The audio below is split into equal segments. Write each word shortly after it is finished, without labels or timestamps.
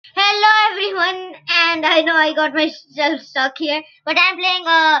and I know I got myself stuck here. But I'm playing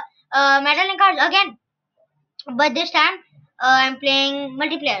Madalin cards again. But this time I'm playing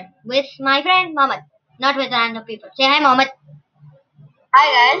multiplayer with my friend Mohammed, not with random people. Say hi, Mohammed.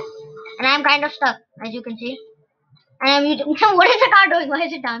 Hi guys. And I'm kind of stuck, as you can see. And I'm using. What is the card doing? Why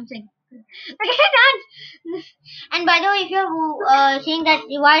is it dancing? Look at it dance. And by the way, if you're seeing that,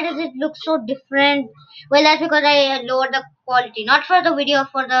 why does it look so different? Well, that's because I lowered the quality, not for the video,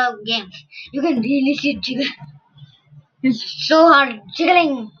 for the games. You can really see it jiggle. It's so hard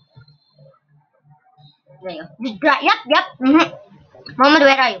jiggling. There you go. Just yep. Mohammed,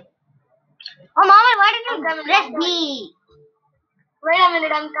 where are you? Oh, Mohammed, why didn't you press B? Wait a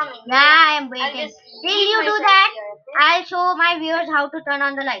minute, I'm coming. Yeah, I am waiting. Till you do that, I'll show my viewers how to turn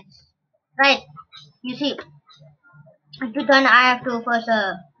on the lights. Right, you see. To turn, I have to first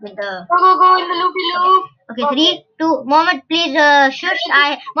with the. Go in the loopy loop. Okay, 3, 2. Mohammed, please shush.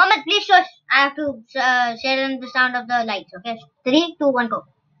 Mohammed, please shush. I have to share in the sound of the lights. Okay, 3, 2, 1, go.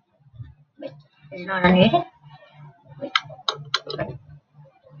 Wait, is it not unmuted? Wait.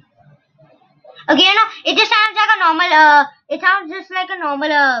 Okay, it just sounds like a normal. It sounds just like a normal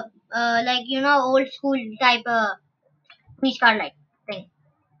like old school type police car light thing.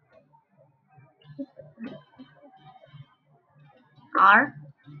 R.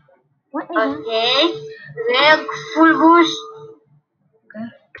 What is Okay. Leg full boost. Okay.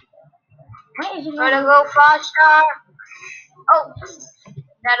 Why is it Gotta go faster. Oh,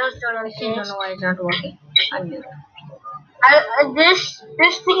 that was totally. I don't know why it's not working. Unmute.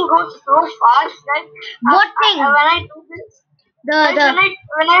 This thing goes so fast. Like what thing? When I do this,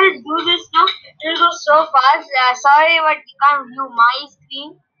 when I do this now, it goes so fast. Sorry, but you can't view my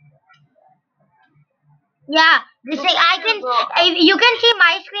screen. Yeah, this thing I can. You can see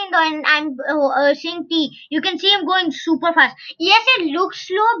my screen though, and I'm seeing T. You can see him going super fast. Yes, it looks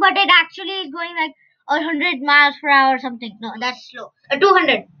slow, but it actually is going like 100 miles per hour or something. No, that's slow.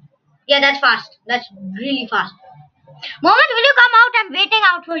 200. Yeah, that's fast. That's really fast. Mohammed, will you come out? I'm waiting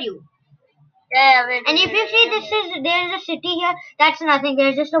out for you. Yeah, wait. And if you see there is a city here. That's nothing.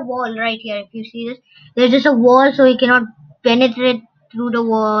 There's just a wall right here. If you see this, there's just a wall, so you cannot penetrate through the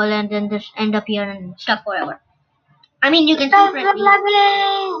wall and then just end up here and stuck forever. I mean, you can see friendly. Mohammed,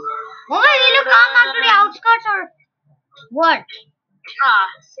 will you come out to the outskirts or what?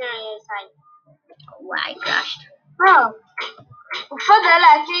 Serious. Oh, I crashed. No. For that,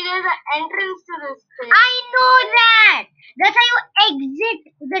 actually, there's an entrance to this thing. I know that. That's how you exit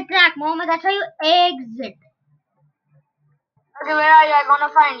the track, Mohammed. That's how you exit. Okay, where are you? I'm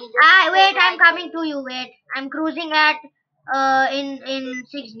gonna find you. Wait, I'm coming to you. Wait, I'm cruising at in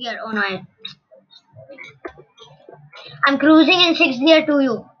 6th gear. Oh no, I'm cruising in 6th gear to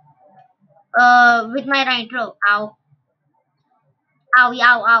you. With my nitro. Ow.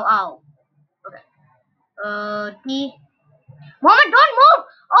 Ow. Okay. T. Mohammed, don't move!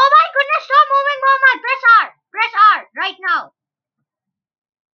 Oh my goodness, stop moving, Mohammed! Press R right now.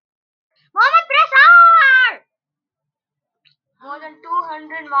 Mohammed, press R! More than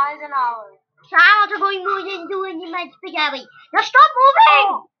 200 miles an hour. So I'm also going more than 200 miles per hour. Now stop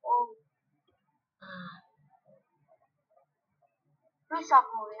moving! Please stop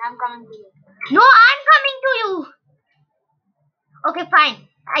moving. I'm coming to you. No, I'm coming to you. Okay, fine.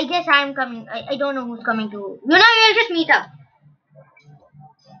 I guess I'm coming. I don't know who's coming to. We'll just meet up.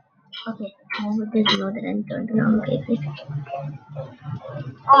 Okay, Mohammed doesn't know that I'm turned around. Okay.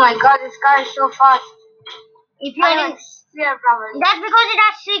 Oh my god, this car is so fast. If you're in gear, probably. That's because it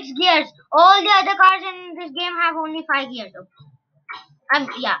has 6 gears. All the other cars in this game have only 5 gears.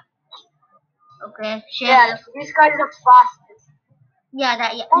 Yeah. Okay. Shit. Yeah, this car is the fastest. Yeah,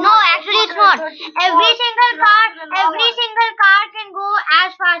 no, actually it's not. Every single car can go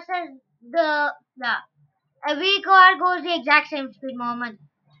as fast as every car goes the exact same speed, Mohammed.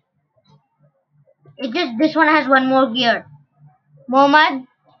 It just this one has one more gear. Mohammed.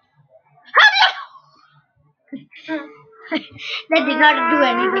 That did not do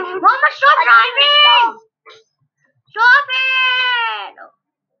anything. Mohammed, stop driving! Stop it!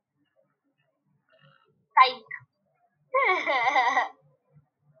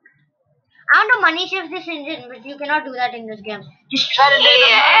 I want to money shift this engine, but you cannot do that in this game. Just try to do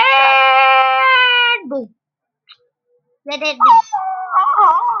it. Boom. Let it be.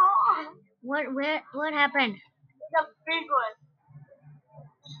 What happened? It's a big one.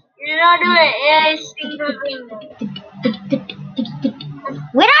 You not do it. Yeah, it's single thing.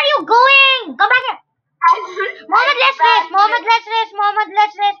 Where are you going? Come back here. Mohammed, let's race. Mohammed, let's race.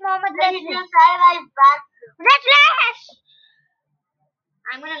 Let's race.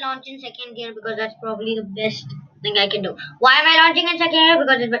 I'm gonna launch in 2nd gear because that's probably the best thing I can do. Why am I launching in 2nd gear?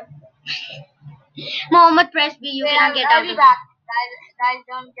 Because it's Mohammed, press B. You Wait, cannot get I'll out be of back. it. Guys,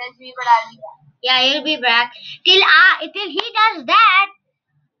 don't judge me, but I'll be back. Yeah, he'll be back. Till he does that,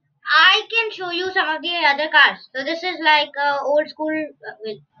 I can show you some of the other cars. So this is like old school.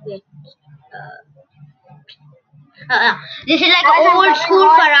 Wait. Uh, this is like Guys, I'm old coming school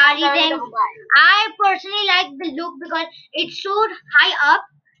hot. I'm Ferrari coming thing. to Dubai. I personally like the look because it's so high up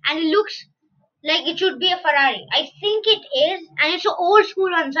and it looks like it should be a Ferrari. I think it is, and it's an old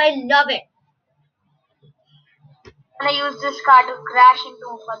school one, so I love it. I'm gonna use this car to crash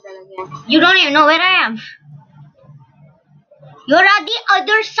into Fadal again. You don't even know where I am. You're at the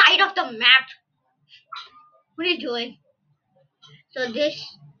other side of the map. What are you doing? So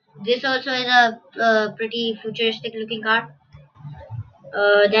this also is a pretty futuristic looking car.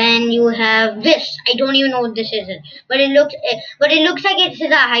 Then you have this. I don't even know what this is, but it looks like it's a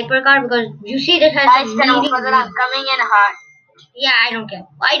hypercar because you see this has Guys, a can meaning. Fadal, I'm coming in hot. Yeah, I don't care.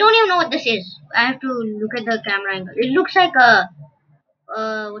 I don't even know what this is. I have to look at the camera angle. It looks like a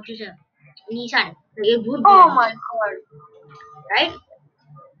what you say, Nissan. Like it would be Oh a my Nissan, god. right?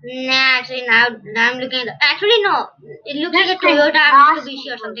 Nah, actually now I'm looking at actually no. It looks This like a thing is Toyota nasty.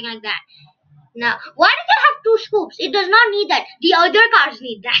 Mitsubishi or something like that. Now, why does it have two scoops? It does not need that. The other cars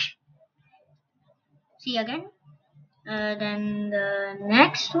need that. See again. Then the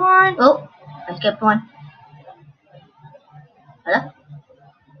next one. Oh, I skipped one. Hello?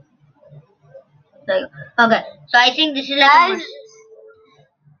 There you go. Okay, so I think this is like a Guys, Mercedes.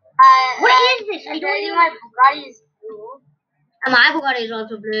 What is this? I don't even. my Bugatti is blue. My Bugatti is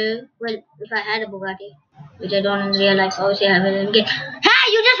also blue. Well, if I had a Bugatti, which I don't in real life, obviously I have it in game. Hey,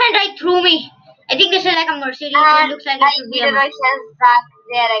 you just went right through me. I think this is like a Mercedes. It And looks like I it should be see a the Mercedes. Russians back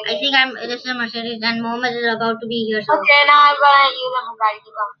there I again. think this is a Mercedes, and Mohammed is about to be here. So Okay, now I'm gonna use a Bugatti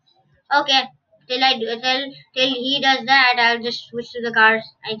to come. okay, till he does that, I'll just switch to the cars.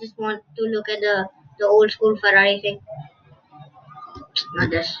 I just want to look at the old school Ferrari thing. Not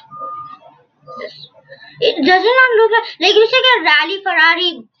this. This. It does not look like it's like a rally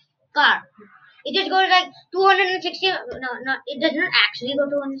Ferrari car. It just goes like 260. No, no, it does not actually go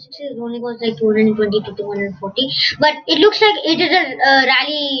 260. It only goes like 220 to 240. But it looks like it is a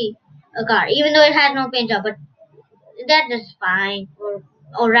rally car, even though it has no paint job. But that is fine.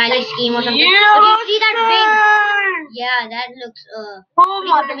 Or rally scheme or something. But you see that wing? Yeah, that looks Oh pretty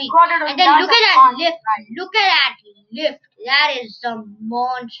my good to me. god, And then look at that lift. Look at that lift. That is some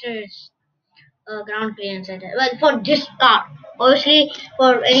monstrous ground clearance at it. Well, for this car, obviously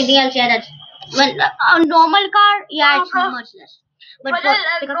for anything else, yeah, that's well a normal car, yeah, it's much less. But But for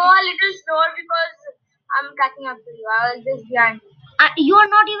I'll go a little slower because I'm catching up to you. I was just behind you. you are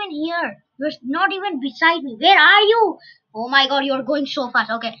not even here. You're not even beside me. Where are you? Oh my God, you're going so fast.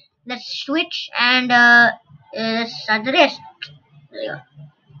 Okay, let's switch and start the race. There you go.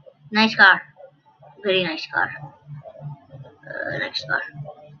 Nice car, very nice car. Next car.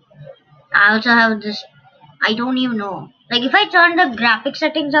 I also have this. I don't even know. Like if I turn the graphic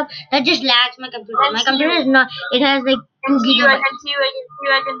settings up, that just lags my computer. My computer is not. It has like I can 2 see you, I gigabytes. can see you, I can see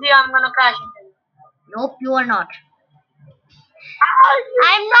you, I can see you. I'm gonna crash into you. Nope, you are not.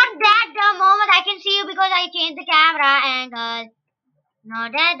 I'm not that dumb, Mohammed. I can see you because I changed the camera and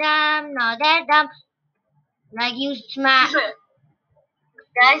not that dumb, not that dumb. Like you smash.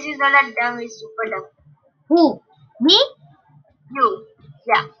 Guys, he's not that dumb, he's super dumb. Who? Me? You.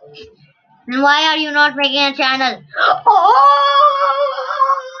 Yeah. Then why are you not making a channel? Oh!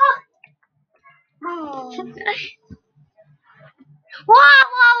 Whoa,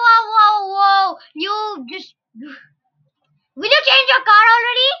 whoa, whoa, whoa, whoa! You just. Will you change your car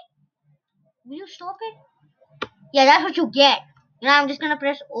already? Will you stop it? Yeah, that's what you get. I'm just gonna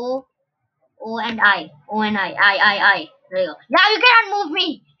press O, O and I. O and I. There you go. Now you cannot move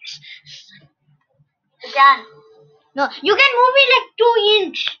me. You can. No, you can move me like 2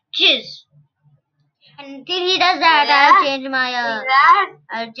 inches. And until he does that, Yeah. I'll change my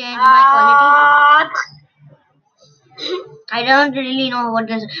I'll change my quality. I don't really know what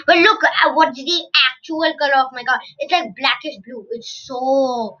this is. But look, what's the actual color of my car? It's like blackish blue. It's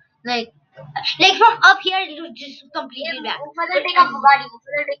so like from up here it looks just completely black. Take a Bugatti.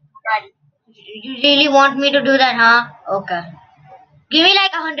 Take a Bugatti. You really want me to do that, huh? Okay. Give me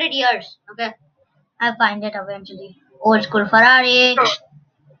like 100 years. Okay. I'll find it eventually. Old school Ferrari.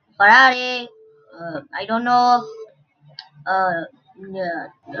 I don't know. Yeah,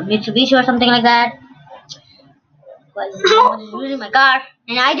 Mitsubishi or something like that. Well, I was using my car,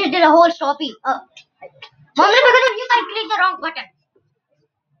 and I just did a whole stoppie. Mom, because of you, I clicked the wrong button.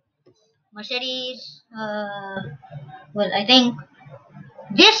 Mercedes. Well, I think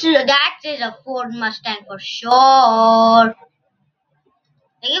that is a Ford Mustang for sure.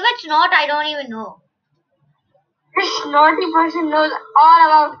 Like, if it's not, I don't even know. This naughty person knows all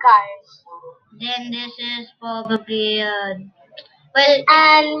about cars. Then this is probably well,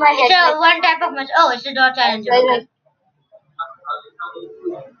 And my it's head. a one type of machine. Oh, it's a Dodge Challenger. Okay.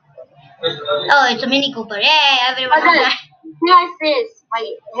 Oh, it's a Mini Cooper. Yay, everyone knows Madalin, that. see my face. My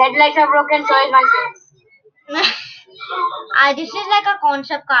headlights are broken, so is my face. This is like a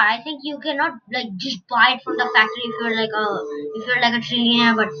concept car. I think you cannot like just buy it from the factory if you're like a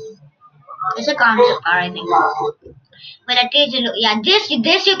trillionaire, but it's a concept car, I think. Well, at least it yeah, this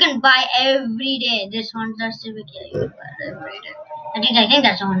you can buy every day. This Honda Civic, yeah, you can buy it every day. At least I think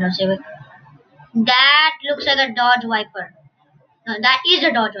that's a Honda Civic. That looks like a Dodge Viper. No, that is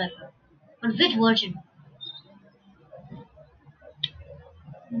a Dodge Viper. But which version?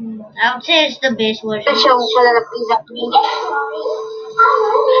 I would say it's the base version. Show for the pizza.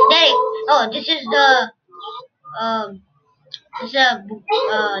 There. Oh, this is the this is a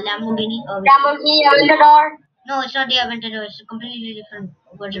Lamborghini. Lamborghini Aventador. No, it's not the Aventador. It's a completely different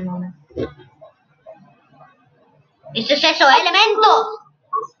version of it. It's the Sesso Elemento.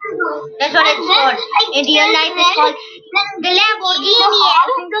 That's what it's called. In real life, it's called the Lamborghini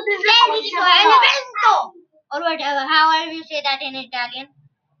Sesso Elemento, or whatever. However you say that in Italian,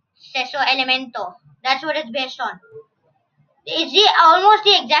 Sesso Elemento. That's what it's based on. It's almost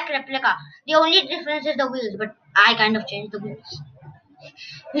the exact replica. The only difference is the wheels, but I kind of changed the wheels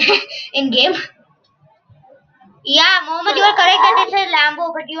in game. Yeah, Mohammed, you are correct that it's a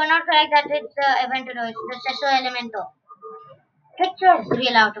Lambo, but you are not correct that it's Aventador. It's the Sesso Elemento. Get your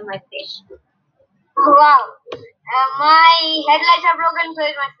real out of my face. Wow. My headlights are broken, so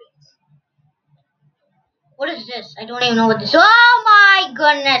is my face. What is this? I don't even know what this is. Oh my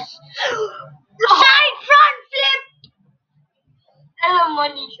goodness! Side front flip! That's a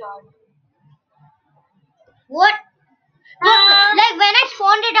money shot. What? Look, like when I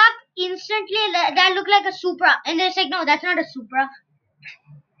spawned it up, instantly that looked like a Supra. And it's like, no, that's not a Supra.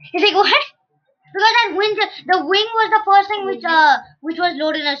 It's like, what? Because that wing, the wing was the first thing which was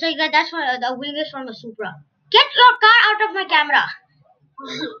loaded. So like, that's why the wing is from a Supra. Get your car out of my camera.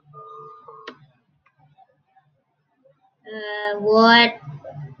 What?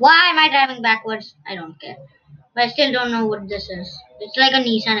 Why am I driving backwards? I don't care. But I still don't know what this is. It's like a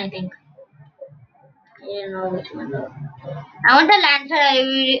Nissan, I think. I don't know which one though. I want the Lancer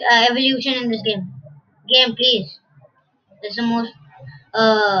evolution in this game. Game, please. It's the most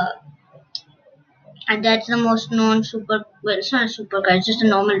and that's the most known super. Well, it's not a super car. It's just a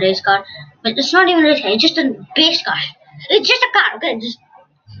normal race car. But it's not even a race car. It's just a base car. It's just a car. Okay, just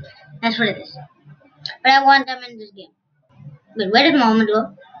that's what it is. But I want them in this game. Wait, where did Mohammed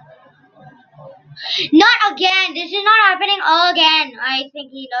go? Not again. This is not happening again. I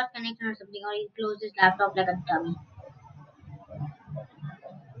think he lost connection or something, or he closed his laptop like a dummy.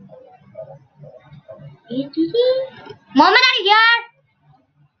 Mohammed, are you here?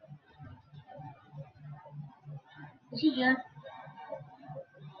 Is he here?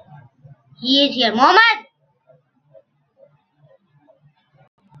 He is here. Mohammed!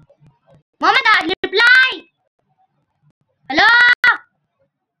 Mohammed, reply! Hello?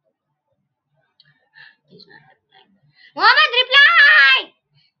 He's not replying. Mohammed, reply!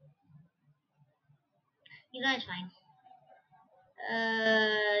 You guys fine.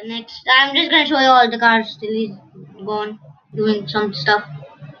 Next, I'm just gonna show you all the cars till he's gone doing some stuff.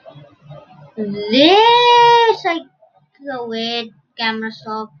 This, wait, camera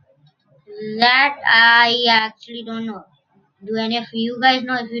stop. That I actually don't know. Do any of you guys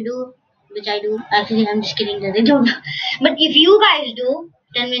know? If you do, which I do, actually I'm just kidding that I don't know. But if you guys do,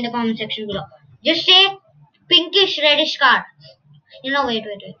 tell me in the comment section below. Just say pinkish reddish car. You know, wait.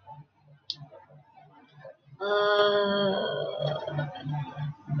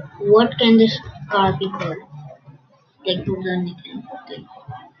 What can this car be called? Like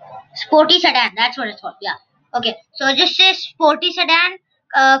sporty sedan. That's what it's called. Yeah. Okay. So just say sporty sedan,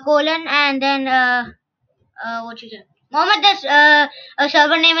 colon, and then what you say? Mohammed, this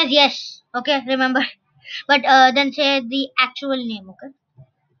server name is yes. Okay, remember. But then say the actual name. Okay.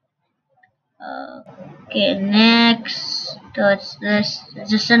 Okay. Next, so it's this. It's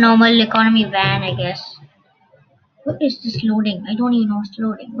just a normal economy van, I guess. What is this loading? I don't even know what's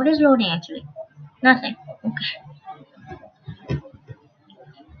loading. What is loading actually? Nothing. Okay.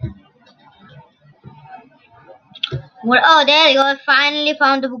 What? Oh, there you go. Finally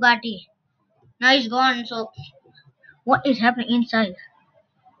found the Bugatti. Now he's gone. So, what is happening inside?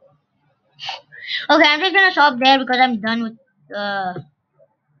 Okay, I'm just gonna stop there because I'm done with.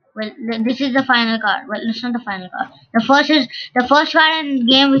 Well, this is the final car. Well, it's not the final car. The first car in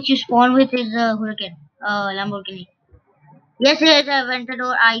game which you spawn with is Hurricane, Lamborghini. Yes, there's a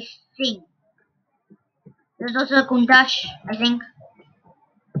Ventador, I think. There's also a Kuntash, I think.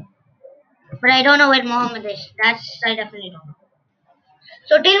 But I don't know where Mohammed is. That's I definitely don't know.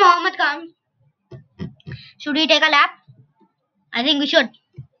 So till Mohammed comes, should we take a lap? I think we should.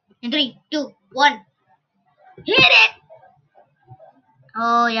 In 3, 2, 1. Hit it!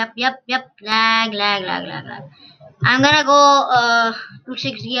 Oh, yep. Lag. I'm gonna go to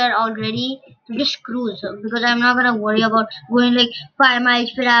 6th gear already to just cruise because I'm not gonna worry about going like 5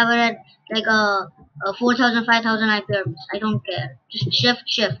 miles per hour at like 4,000, 5,000 IPM. I don't care. Just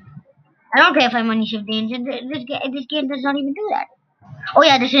shift. I don't care if I'm on shift lanes. This game does not even do that. Oh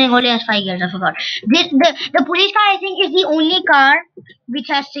yeah, this thing only has 5 gears. I forgot. The police car I think is the only car which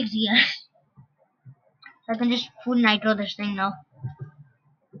has 6 gears. I can just full nitro this thing now.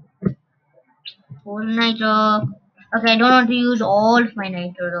 Full nitro. Okay, I don't want to use all of my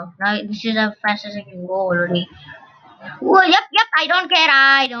nitro though. Now this is as fast as I can go already. Oh, yep. I don't care.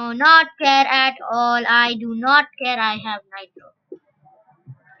 I do not care at all. I do not care. I have nitro.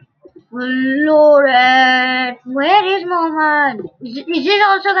 Lord, where is Mohammed? Is this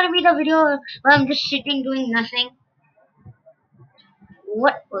also gonna be the video where I'm just sitting doing nothing?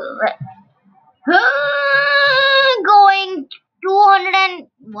 What? Going 200 and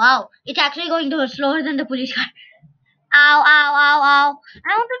wow, it's actually going to slower than the police car. Ow. I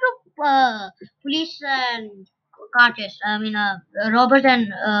wanted to police and car chase. I mean, Robert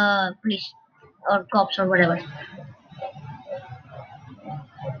and police or cops or whatever.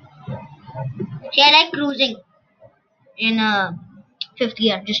 See, I like cruising in 5th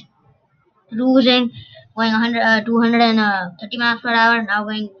gear, just cruising, going 100, 230 miles per hour. Now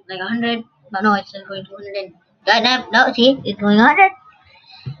going like 100. No, it's still going 200. No, see, it's going 100.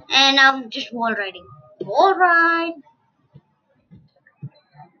 And I'm just wall riding. Wall ride.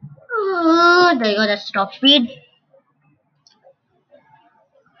 There you go. That's top speed.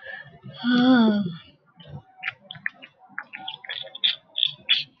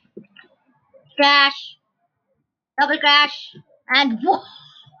 Crash, double crash, and whoa.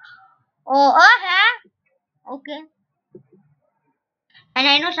 Oh, okay. And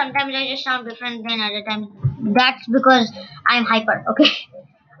I know sometimes I just sound different than other times. That's because I'm hyper. Okay,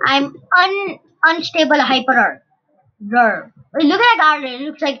 I'm unstable hyperer. Look at that. It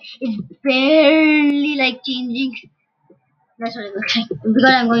looks like it's barely like changing. That's what it looks like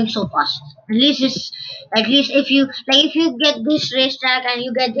because I'm going so fast. At least if you get this racetrack and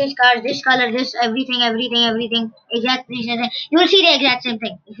you get this car, this color, this everything, exactly, you will see the exact same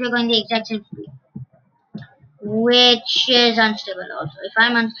thing if you're going the exact same speed, which is unstable also. If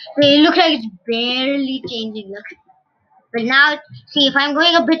I'm so it looks like it's barely changing. Look, but now see if I'm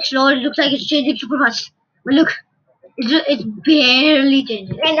going a bit slow, it looks like it's changing super fast. But look, it's barely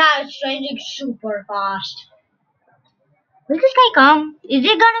changing, and now it's changing super fast. Will this guy come? Is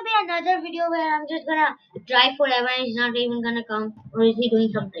it gonna be another video where I'm just gonna drive forever and he's not even gonna come? Or is he doing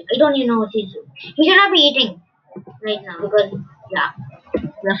something? I don't even know what he's doing. He should not be eating right now because, yeah,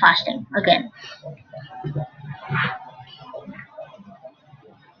 we're fasting again.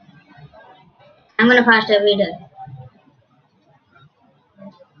 I'm gonna fast every day.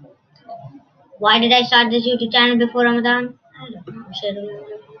 Why did I start this YouTube channel before Ramadan? I don't know.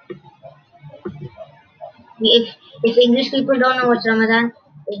 If English people don't know what's Ramadan,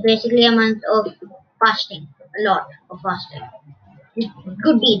 it's basically a month of fasting. A lot of fasting.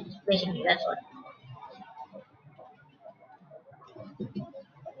 Good deeds, basically, that's what.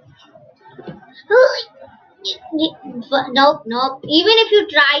 Nope. Even if you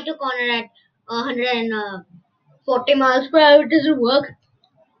try to corner at 140 miles per hour, it doesn't work.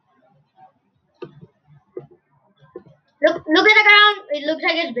 Look at the ground. It looks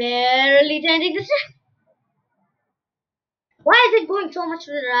like it's barely changing the shape. Why is it going so much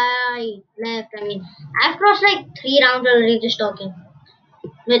to the right, left? I mean, I've crossed like 3 rounds already just talking.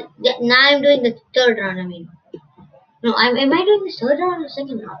 But now I'm doing the 3rd round. I mean, no, am I doing the 3rd round or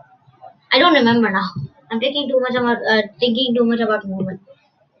 2nd round? I don't remember now. I'm thinking too much about movement.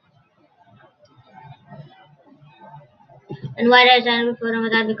 And why did I channel before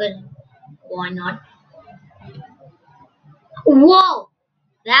Ramadan? Because why not? Whoa,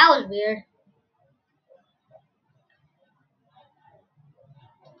 that was weird.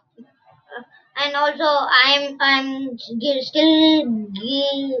 And also, I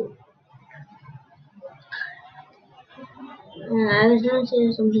was gonna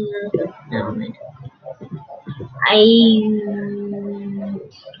say something else, but never mind.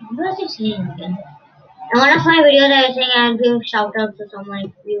 What was I saying again? In one of my videos, I was saying I'll give shout out to someone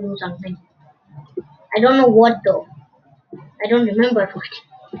if you do something. I don't know what though. I don't remember what.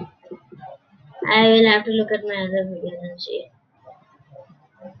 I will have to look at my other videos and see.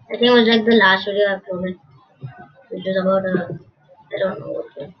 I think it was like the last video I uploaded, which was about I don't know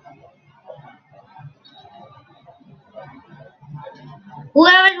what game.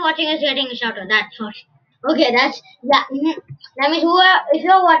 Whoever is watching is getting a shout out. That's what. Okay, that's yeah. That means whoever, if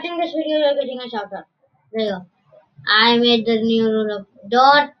you're watching this video, you're getting a shout out. There you go. I made the new rule of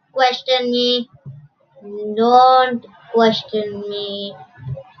don't question me. Don't question me.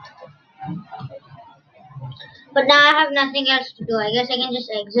 But now I have nothing else to do. I guess I can just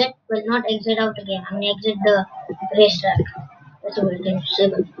exit. Well, not exit out again. I mean, exit the racetrack. That's a weird thing to say,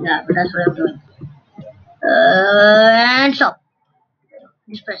 but yeah, but that's what I'm doing. And stop.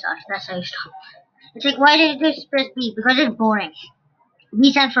 Just press R. That's how you stop. It's like, why did you just press B? Because it's boring.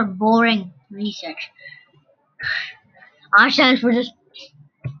 B stands for boring research. R stands for just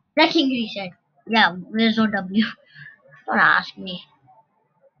pressing reset. Yeah, there's no W. Don't ask me.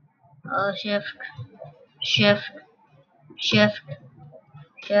 Shift, shift, shift,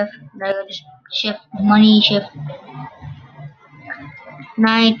 shift. Like just shift, money, shift.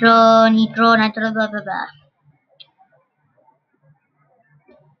 Nitro, blah, blah, blah.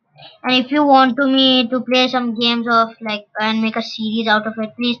 And if you want me to play some games of like and make a series out of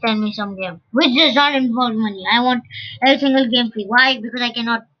it, please tell me some game which does not involve money. I want every single game free. Why? Because I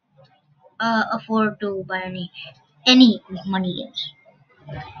cannot afford to buy any money games.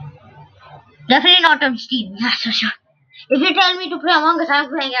 Definitely not on Steam. That's for sure. If you tell me to play Among Us, I'm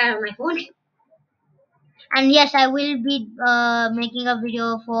playing it on my phone. And yes, I will be making a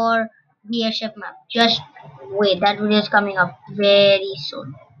video for the airship map. Just wait, that video is coming up very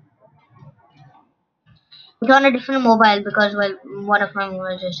soon. It's on a different mobile because well, one of my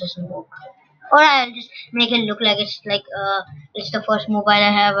mobiles just doesn't work. Or I'll just make it look like it's the first mobile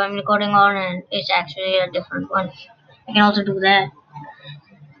I have I'm recording on, and it's actually a different one. I can also do that.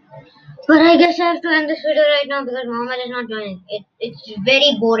 But I guess I have to end this video right now because Mohammed is not joining. It's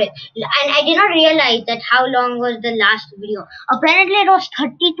very boring. And I did not realize that how long was the last video. Apparently it was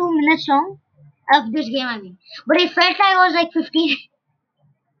 32 minutes long of this game, I mean. But it felt like it was like 15.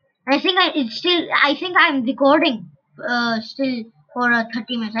 I think I'm recording still for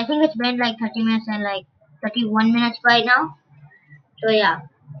 30 minutes. I think it's been like 30 minutes and like 31 minutes right now. So yeah.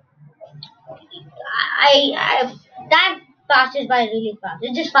 I that passes by really fast.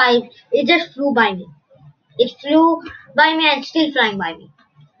 It just flew by me. It flew by me and still flying by me.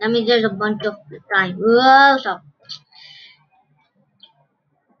 That means there's a bunch of time. Whoa, stop.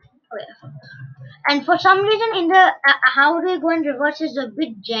 Oh, yeah. And for some reason in the how do you go in reverse is a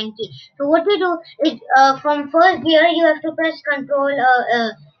bit janky. So what we do is from first gear you have to press control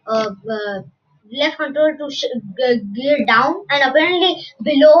left control to gear down, and apparently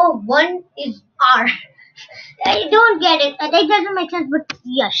below one is R. I don't get it. It doesn't make sense, but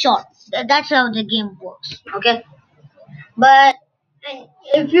yeah, sure. That's how the game works. Okay, but and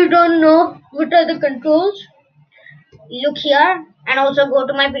if you don't know what are the controls, look here and also go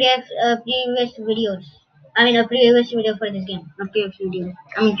to my previous videos. I mean a previous video for this game. Not previous video.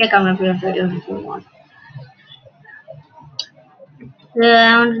 I mean check out my previous videos if you want. So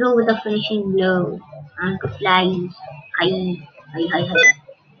I want to do with the finishing blow. And to fly high.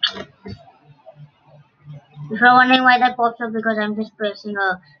 If you're wondering why that pops up, because I'm just pressing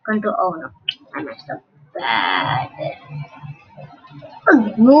a control. Oh no, I messed up bad.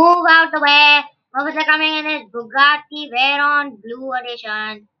 Move out the way. Officer coming in is Bugatti Veyron Blue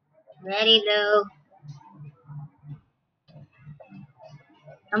Edition. Very low.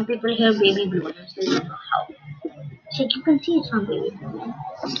 Some people hear baby blue and I still don't know how. So you can see it's not baby blue.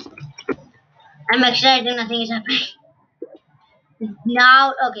 I'm excited, nothing is happening.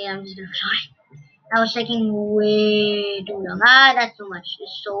 Now, okay, I'm just gonna try. That was taking way too long. Ah, that's too much.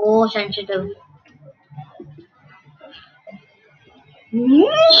 It's so sensitive.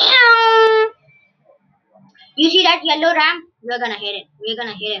 You see that yellow ramp? We're gonna hit it. We're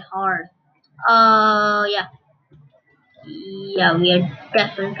gonna hit it hard. Yeah. Yeah, we are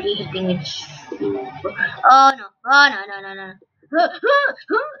definitely hitting it. Oh no. Oh no.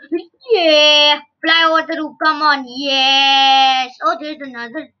 Yeah. Fly over the roof. Come on. Yes. Oh, there's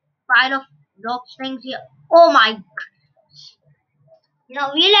another pile of rocks things here. Oh my.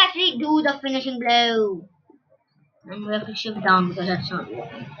 We'll actually do the finishing blow. And we have to shift down because that's not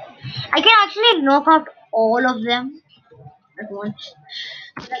working. I can actually knock out all of them at once.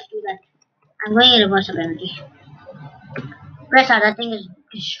 Let's do that. I'm going in reverse apparently. Press R, that thing is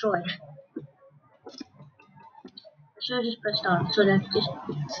destroyed. I should just press R so that just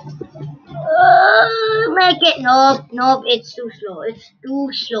make it. Nope, it's too slow. It's too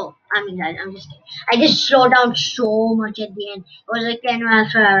slow. I mean, I'm just kidding. I just slowed down so much at the end. It was like 10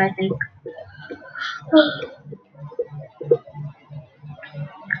 miles per hour, I think.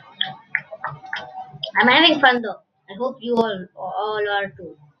 I'm having fun though. I hope you all are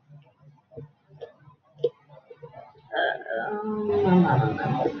too.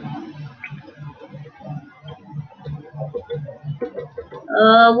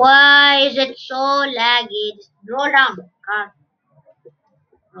 Why is it so laggy? Just roll down. Car.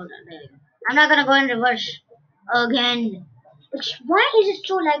 Roll down. There you go. I'm not gonna go in reverse again. Why is it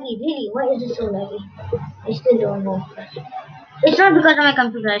so laggy? Really? Why is it so laggy? I still don't know. It's not because of my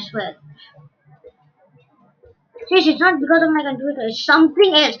computer, I swear. Seriously, it's not because of my computer. It's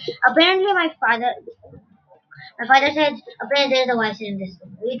something else. Apparently, my father said apparently there's a voice in this.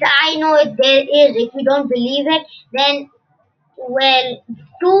 I know if there is. If you don't believe it, then well,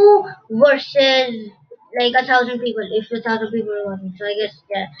 two versus like 1,000 people. If 1,000 people are watching, so I guess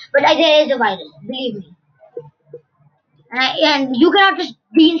yeah. But there is a virus. Believe me. And you cannot just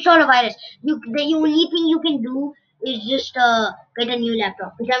deinstall a virus. The only thing you can do is just get a new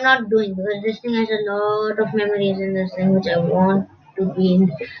laptop, which I'm not doing because this thing has a lot of memories in this thing, which I want to be in,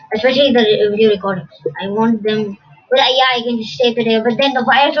 especially the video recordings. I want them. But yeah, I can just save it here. But then the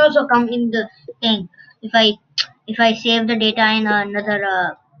virus also come in the thing. If I save the data in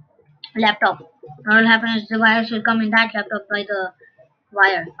another laptop, what will happen is the virus will come in that laptop by the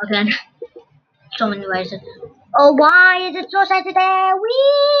wire again. So many viruses. Oh, why is it so sensitive?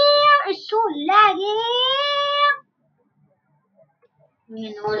 It's so laggy.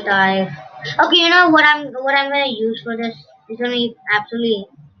 You know, dive. Okay, you know what I'm gonna use for this? It's gonna be absolutely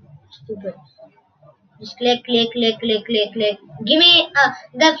stupid. Just click, click, click, click, click, click. Give me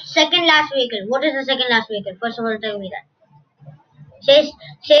the second last vehicle. What is the second last vehicle? First of all, tell me that. Say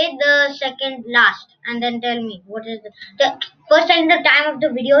say the second last, and then tell me what is the first time the time of the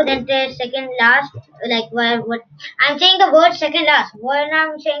video, then the second last. Like what I'm saying the word second last. When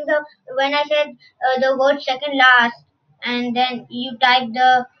I said the word second last, and then you type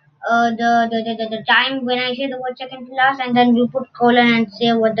the time when I say the word second last, and then you put colon and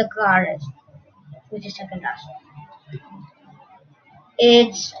say what the car is, which is second last.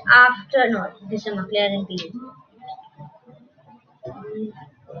 It's after no, this is a McLaren P.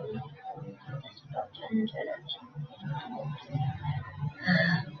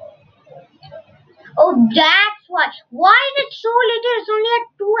 Oh, that's why. Why is it so little? It's only at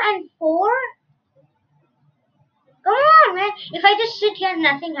 2 and 4? Come on, man. If I just sit here,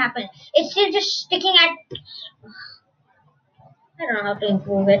 nothing happens. It's still just sticking at. I don't know how to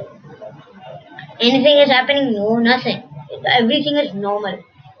improve it. Anything is happening? No, nothing. Everything is normal.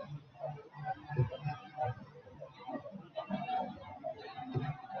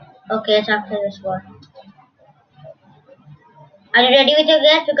 Okay, it's after this one. Are you ready with your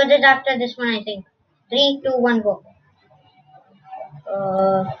guess? Because it's after this one, I think. 3, 2, 1, go.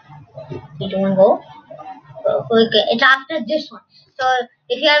 3, 2, 1, go. Okay, it's after this one. So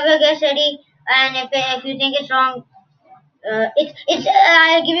if you have your guess ready, and if you think it's wrong, it's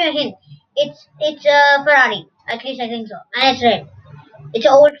I'll give you a hint. It's a Ferrari. At least I think so, and it's red. It's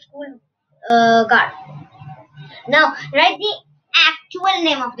an old school car. Now write the actual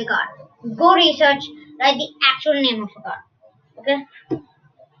name of the car. Go research. Write the actual name of the car. Okay.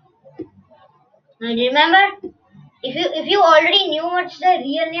 Now do you remember? If you already knew what's the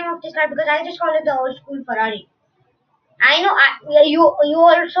real name of this car, because I just call it the old school Ferrari. I know yeah, you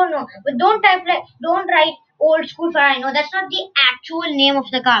also know, but don't write old school Ferrari. No, that's not the actual name of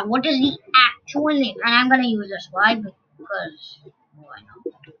the car. What is the actual name? And I'm gonna use this. Why? Because why not?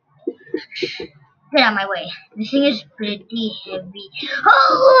 Get out of my way. This thing is pretty heavy.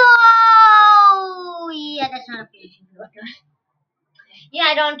 Oh yeah, that's not a finishing blow. Yeah,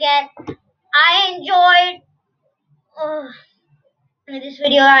 I don't care. I enjoyed this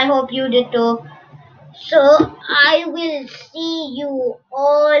video. I hope you did too. So I will see you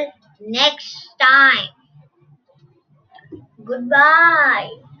all next time. Goodbye.